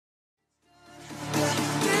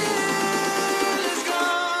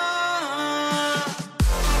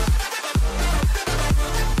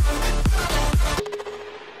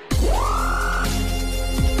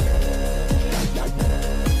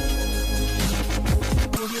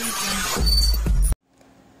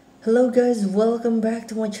Hello guys, welcome back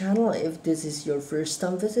to my channel. If this is your first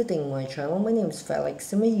time visiting my channel, my name is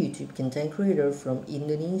Felix. I'm a YouTube content creator from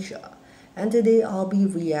Indonesia. And today I'll be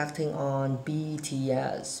reacting on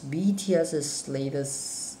BTS. BTS's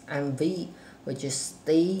latest MV, which is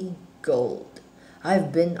Stay Gold.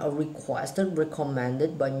 I've been requested,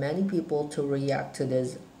 recommended by many people to react to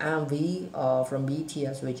this MV from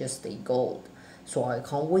BTS, which is Stay Gold. So I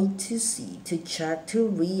can't wait to see, to check, to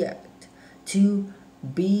react to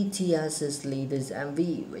BTS's latest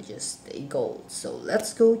MV, which is Stay Gold. So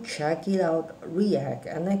let's go check it out, react,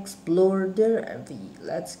 and explore their MV.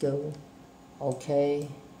 Let's go. Okay,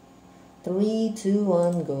 3, 2,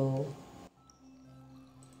 1, go.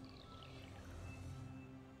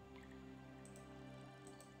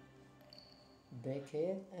 Big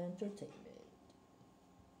Hit Entertainment.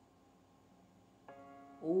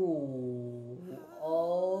 Ooh,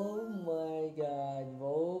 oh my god,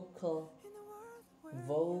 vocals.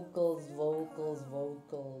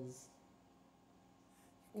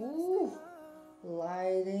 Ooh,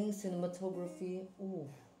 lighting, cinematography. Ooh,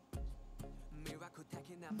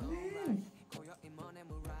 man.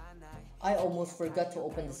 I almost forgot to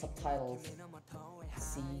open the subtitles.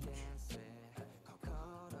 See.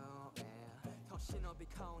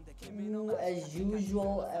 Ooh, as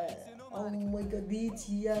usual, oh my god,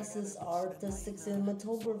 BTS's artistic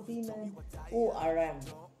cinematography, man. Oh, RM.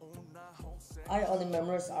 I only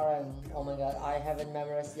memorized RM. Oh my god, I haven't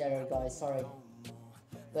memorized the other guys, sorry.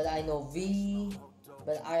 But I know V,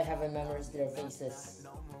 but I haven't memorized their faces.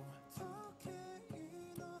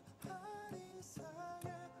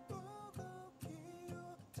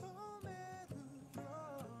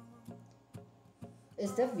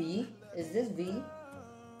 Is that V? Is this V?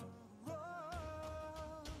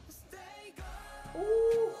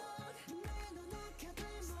 Ooh.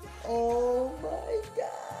 Oh my god!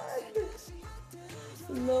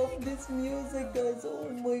 Love this music, guys. Oh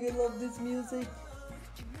my god, love this music.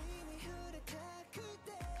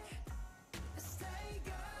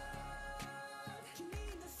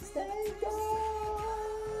 Stay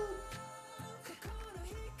gold!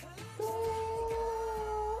 Go!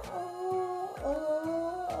 Oh, oh,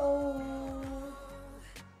 oh.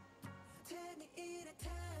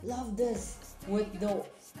 Love this with the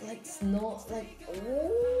like snow, like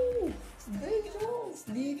oh, visuals,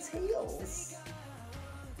 details.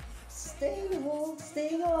 Stay gold,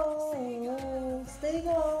 stay gold, stay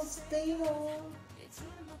gold, stay gold.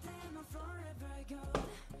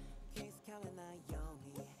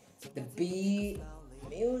 The beat,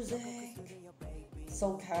 music,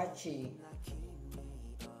 so catchy.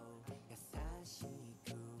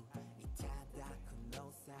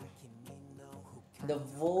 The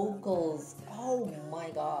vocals, oh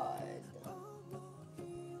my god.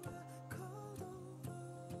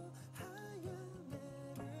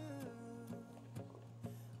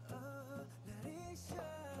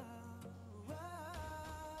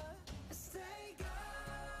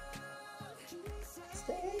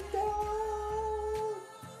 Stay gold.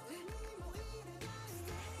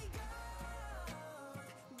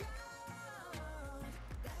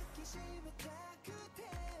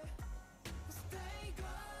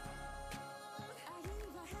 Stay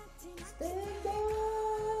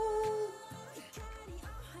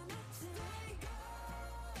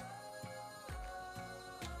gold.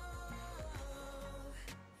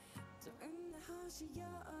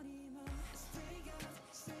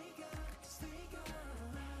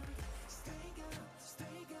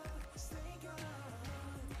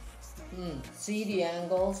 See the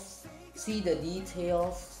angles, see the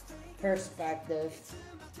details, perspective.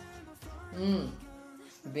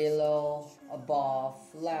 Below, above,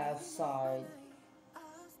 left side.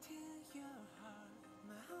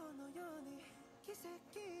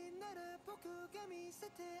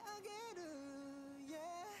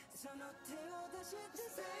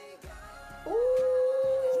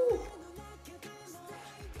 Ooh.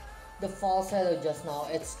 The falsetto just now,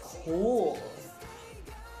 it's cool.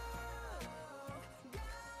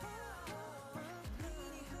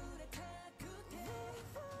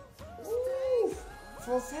 Ooh.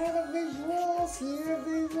 Falsetto visuals, here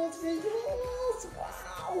visuals.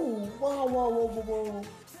 Wow.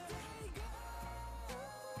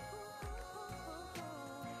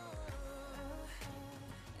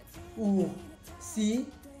 Ooh, see?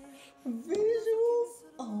 Visuals?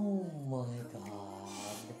 Oh my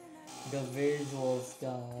god. The visuals,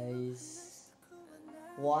 guys.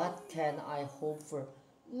 What can I hope for?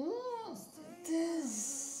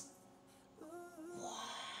 This.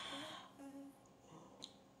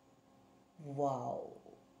 Wow.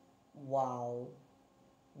 Wow.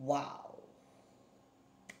 Wow.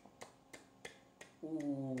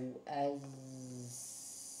 Ooh, as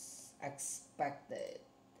expected,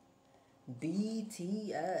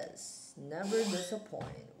 BTS never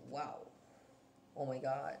disappoint. Wow. Oh my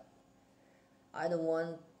god. I don't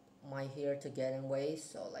want my hair to get in way,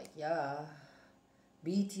 so like yeah.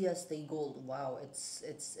 BTS Stay Gold. Wow, it's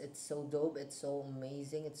so dope, it's so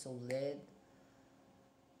amazing, it's so lit.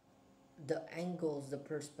 The angles, the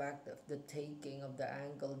perspective, the taking of the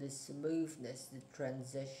angle, the smoothness, the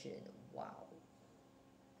transition. Wow.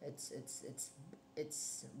 It's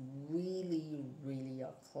really really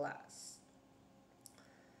a class.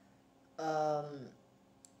 Um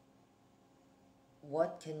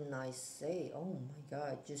what can I say? Oh my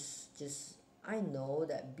god, just I know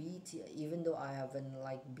that BT, even though I haven't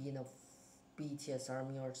like been a BTS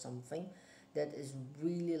army or something that is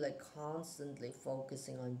really like constantly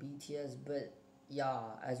focusing on BTS, but yeah,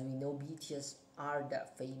 as we know, BTS are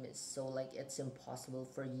that famous, so like it's impossible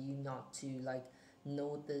for you not to like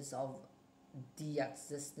notice of the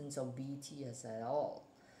existence of BTS at all.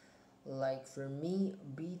 Like for me,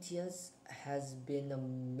 BTS has been a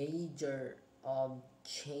major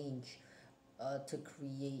change to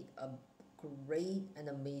create a great and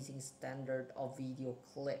amazing standard of video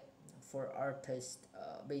clip for artists,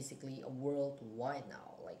 basically worldwide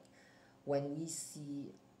now. Like when we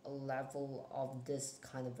see a level of this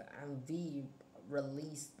kind of MV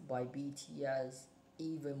released by BTS,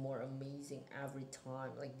 even more amazing every time.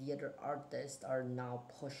 Like the other artists are now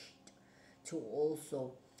pushed to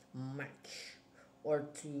also match or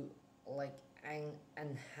to like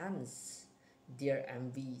enhance their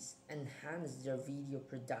MVs, enhance their video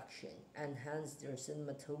production, enhance their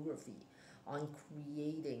cinematography on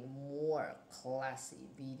creating more classy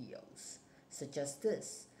videos such as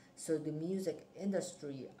this. So the music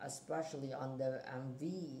industry, especially on the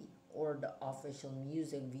MV or the official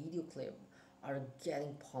music video clip, are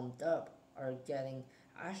getting pumped up, are getting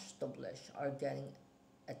established, are getting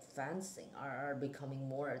advancing, are becoming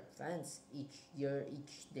more advanced each year,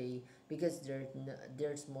 each day, because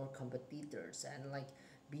there's more competitors, and like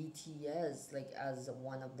BTS, like as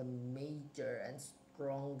one of the major and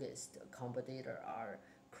strongest competitor, are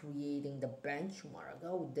creating the benchmark.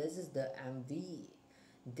 Oh, this is the MV,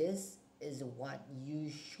 this is what you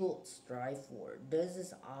should strive for, this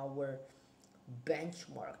is our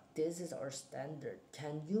benchmark, this is our standard,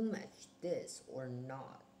 can you match this or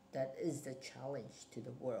not? That is the challenge to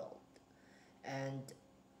the world. And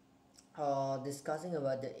discussing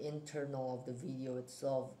about the internal of the video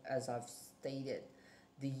itself, as I've stated,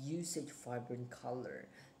 the usage, vibrant color,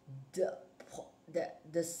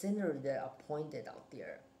 the scenery that I pointed out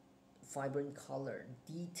there, vibrant color,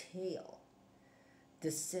 detail,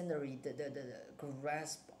 the scenery, the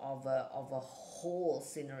grasp of a whole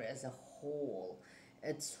scenery as a whole,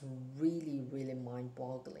 it's really really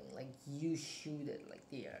mind-boggling. Like you shoot it like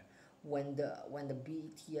there, when the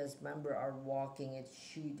BTS member are walking, it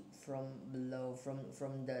shoot from below,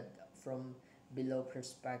 from below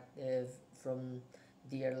perspective, from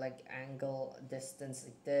their like angle distance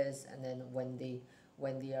like this, and then when they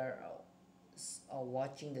are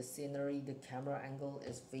watching the scenery, the camera angle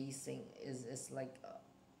is facing is like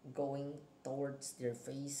going towards their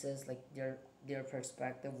faces, like their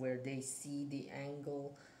perspective where they see the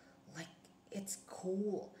angle. Like it's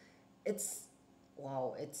cool, it's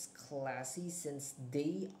wow, it's classy, since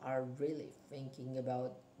they are really thinking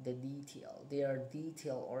about the detail, they are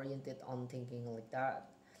detail oriented on thinking like that.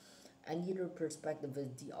 And the other perspective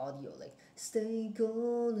is the audio, like stay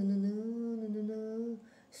gold, no, no, no, no, no, no,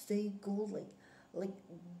 stay gold, like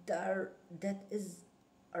that is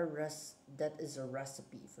that is a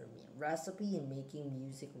recipe for me, recipe in making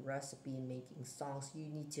music, recipe in making songs. You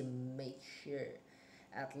need to make sure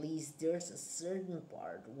at least there's a certain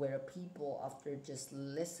part where people, after just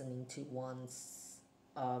listening to one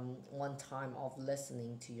time of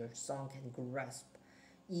listening to your song, can grasp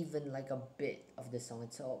even like a bit of the song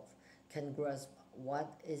itself, can grasp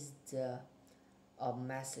what is the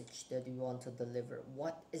message that you want to deliver,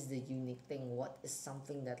 what is the unique thing, what is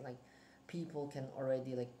something that like people can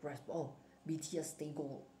already like grasp. Oh, BTS Stay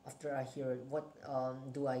Gold, after I hear it, what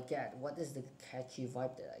do I get, what is the catchy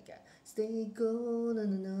vibe that I get? Stay gold, no,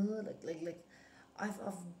 no, no. Like I've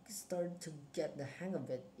started to get the hang of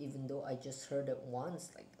it, even though I just heard it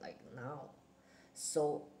once, like now.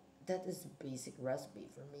 So that is the basic recipe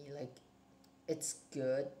for me. Like it's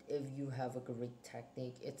good if you have a great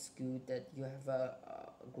technique, it's good that you have a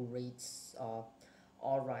great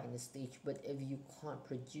aura in the stage, but if you can't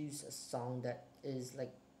produce a song that is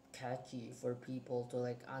like catchy for people to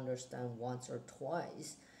like understand once or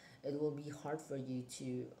twice, it will be hard for you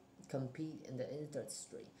to compete in the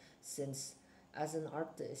industry, since as an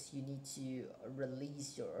artist, you need to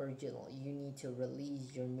release your original, you need to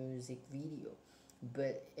release your music video.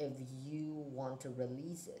 But if you want to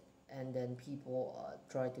release it and then people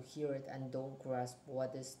try to hear it and don't grasp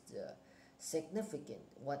what is the significant,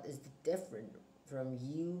 what is the different from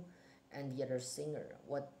you and the other singer,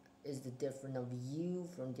 what is the different of you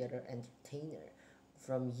from the other entertainer,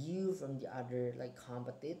 from you from the other like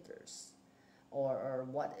competitors, or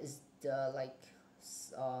what is the like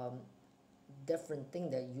different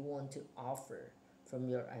thing that you want to offer from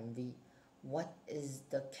your MV. What is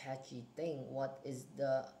the catchy thing? What is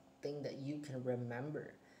the thing that you can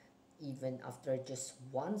remember even after just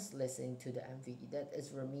once listening to the MV? That is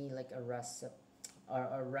for me like a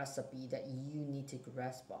recipe that you need to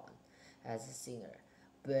grasp on as a singer.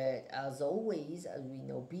 But as always, as we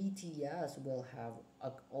know, BTS will have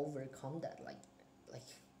overcome that. Like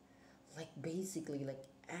basically like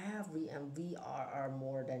every MV are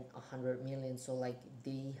more than 100 million. So like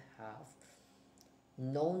they have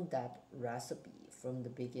known that recipe from the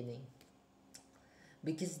beginning,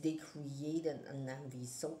 because they created an MV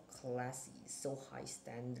so classy, so high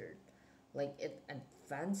standard, like it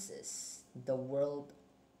advances the world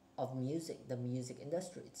of music, the music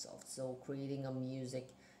industry itself. So creating a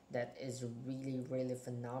music that is really really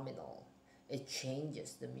phenomenal, it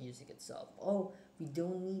changes the music itself. Oh, we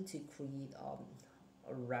don't need to create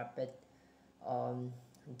a rapid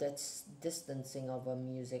that's distancing of a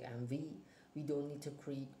music MV. We don't need to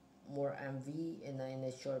create more MV in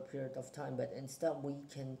a short period of time, but instead we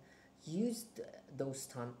can use those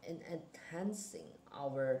time in enhancing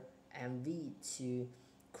our MV to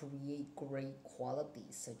create great qualities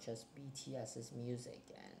such as BTS's music.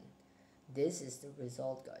 And this is the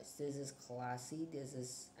result, guys. This is classy, this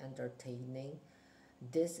is entertaining,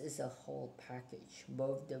 this is a whole package.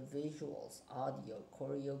 Both the visuals, audio,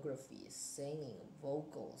 choreography, singing,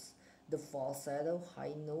 vocals, the falsetto,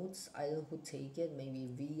 high notes. I don't know who take it, maybe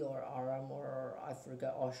V or RM or I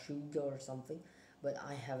forgot, or Suga or something, but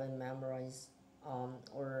I haven't memorized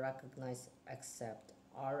or recognized except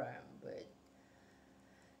RM. But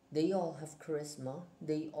they all have charisma,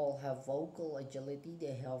 they all have vocal agility,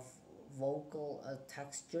 they have vocal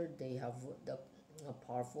texture, they have the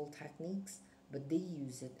powerful techniques, but they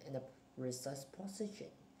use it in a precise position.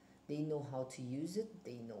 They know how to use it,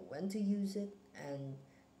 they know when to use it, and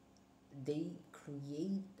they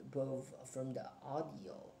create both from the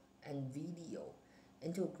audio and video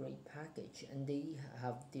into a great package, and they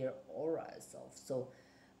have their aura itself. So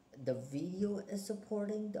the video is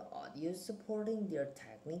supporting, the audio is supporting, their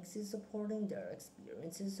techniques is supporting, their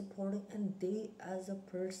experience is supporting, and they as a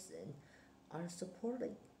person are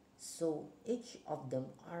supporting. So each of them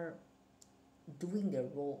are doing their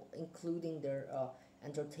role, including their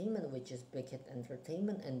entertainment, which is Big Hit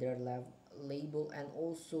Entertainment, and their label, and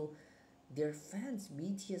also their fans.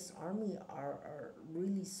 BTS Army are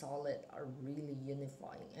really solid, are really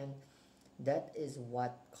unifying, and that is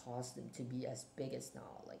what caused them to be as big as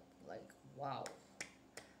now. Like wow,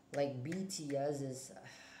 like BTS is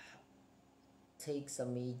takes a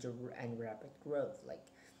major and rapid growth. Like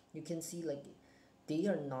you can see, like they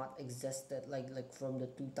are not existed like from the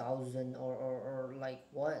 2000 or like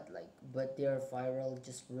what, like, but they're viral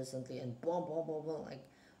just recently and boom boom boom boom. Like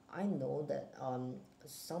I know that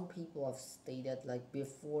some people have stated like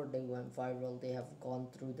before they went viral they have gone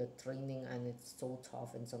through the training and it's so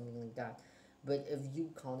tough and something like that. But if you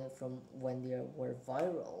count it from when they were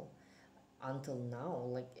viral until now,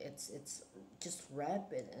 like it's just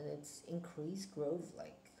rapid and it's increased growth.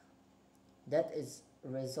 Like that is a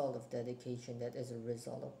result of dedication, that is a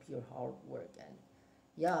result of pure hard work. And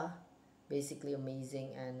yeah, basically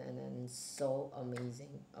amazing, and so amazing.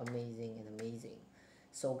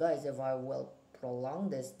 So guys, if I will prolong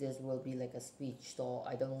this will be like a speech, so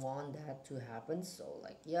I don't want that to happen. So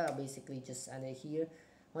like yeah, basically just end it here.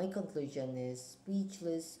 My conclusion is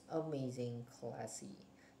speechless, amazing, classy.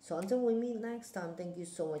 So until we meet next time, thank you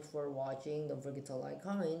so much for watching. Don't forget to like,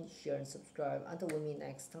 comment, share, and subscribe. Until we meet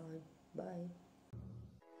next time, bye.